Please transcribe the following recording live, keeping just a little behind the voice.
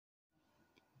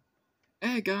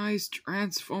Hey guys,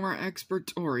 Transformer Expert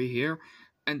Tory here,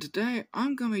 and today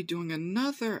I'm going to be doing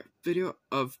another video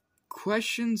of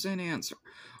questions and answer,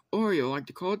 or you like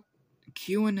to call it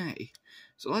Q&A.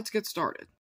 So let's get started.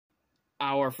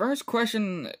 Our first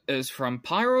question is from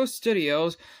Pyro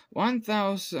Studios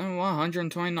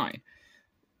 1129.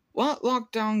 What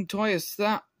lockdown toy is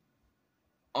that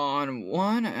on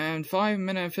 1 and 5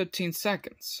 minutes 15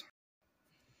 seconds?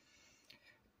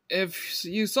 If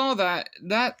you saw that,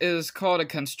 that is called a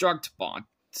construct bot.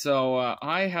 So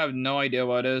I have no idea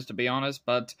what it is, to be honest,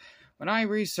 but when I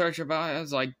research about it,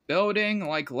 it's like building,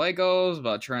 like Legos,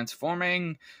 but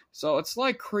transforming. So it's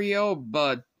like Creo,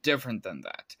 but different than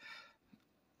that.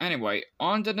 Anyway,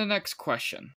 on to the next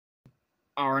question.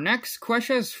 Our next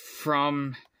question is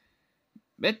from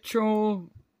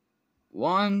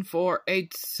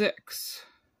Mitchell1486.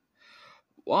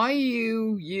 Why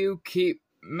you keep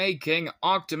making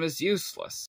Optimus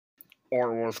useless? I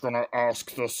was gonna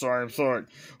ask the same thing.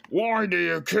 Why do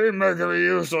you keep making me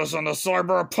useless in the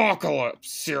Cyber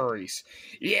Apocalypse series?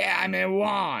 Yeah, I mean,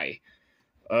 why?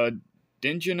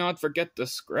 Didn't you not forget the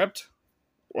script?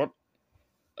 What?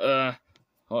 Hold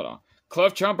on.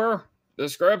 Cliff Jumper? The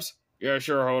scripts? Yeah,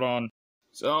 sure, hold on.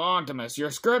 So, Optimus,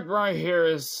 your script right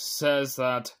here says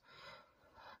that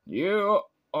you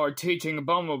are teaching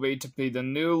Bumblebee to be the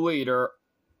new leader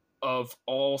of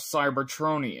all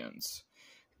Cybertronians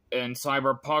in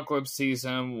Cyber Apocalypse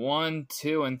Season 1,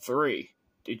 2, and 3.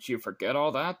 Did you forget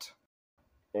all that?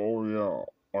 Oh yeah,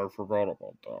 I forgot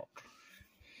about that.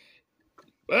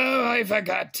 Well, I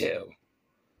forgot too.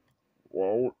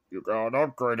 Well, you got an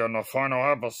upgrade in the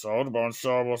final episode, but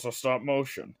instead it was a stop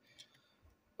motion.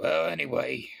 Well,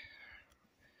 anyway.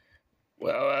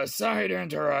 Well, sorry to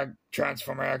interrupt,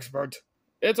 Transformer Expert.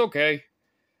 It's okay.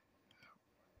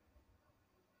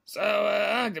 So,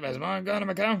 Optimus, want to go to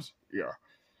my comms? Yeah.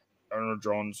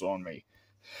 Energon's on me.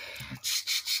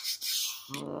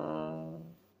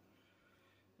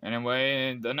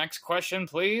 Anyway, the next question,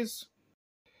 please.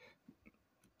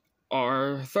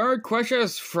 Our third question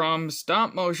is from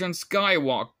Stop Motion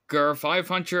Skywalker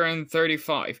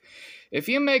 535. If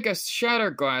you make a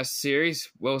Shatterglass series,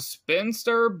 will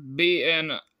Spinster be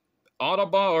an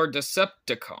Autobot or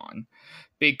Decepticon?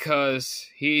 Because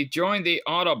he joined the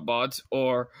Autobots,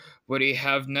 or would he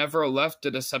have never left the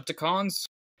Decepticons?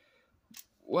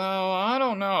 Well, I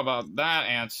don't know about that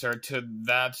answer to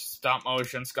that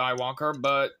stop-motion Skywalker,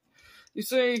 but you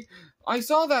see, I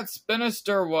saw that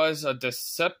Spinster was a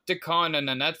Decepticon in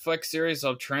the Netflix series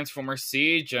of Transformer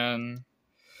Siege and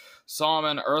saw him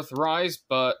in Earthrise,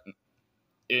 but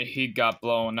he got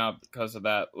blown up because of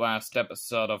that last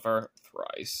episode of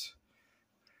Earthrise.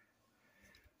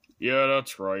 Yeah,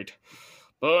 that's right.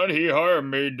 But he hired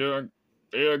me to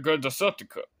be a good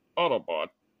Decepticon Autobot.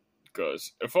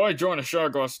 Because if I join the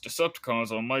Shatterglass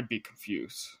Decepticons, I might be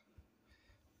confused.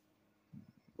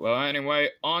 Well, anyway,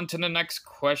 on to the next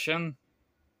question.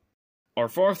 Our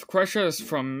fourth question is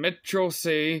from Mitchell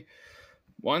C.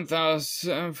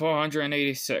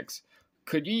 1486.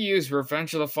 Could you use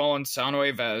Revenge of the Fallen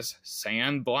Soundwave as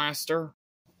Sandblaster?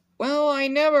 Well, I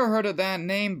never heard of that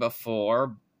name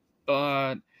before,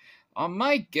 but I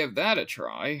might give that a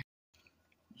try.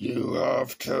 You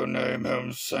have to name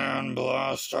him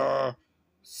Sandblaster.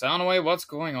 Soundwave, what's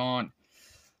going on?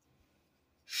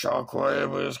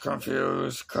 Shockwave is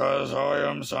confused because I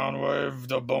am Soundwave,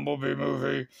 the Bumblebee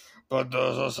movie, but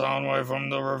there's a Soundwave from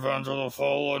the Revenge of the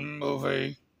Fallen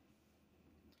movie.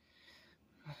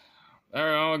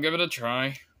 There, I'll give it a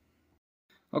try.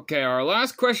 Okay, our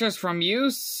last question is from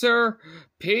user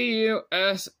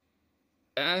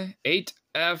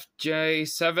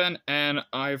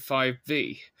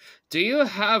PUS8FJ7NI5V. Do you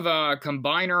have a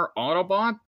combiner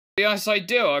Autobot? Yes, I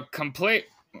do. A complete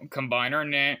combiner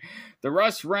named the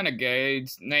Rust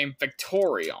Renegades named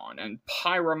Victorion, and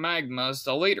Pyromagma's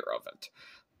the leader of it.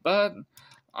 But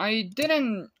I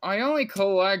only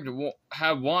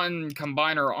have one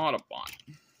combiner Autobot.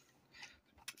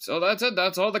 So that's it.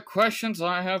 That's all the questions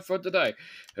I have for today.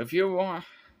 If you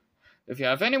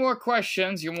have any more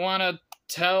questions you want to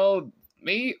tell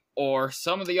me or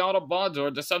some of the Autobots or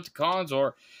Decepticons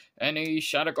or any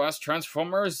Shatterglass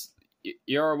Transformers,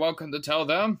 you're welcome to tell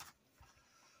them.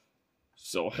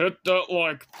 So hit that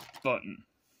like button.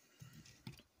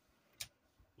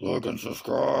 Like and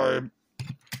subscribe.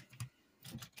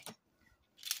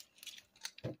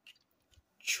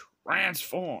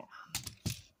 Transform.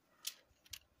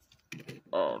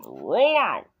 And roll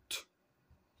out.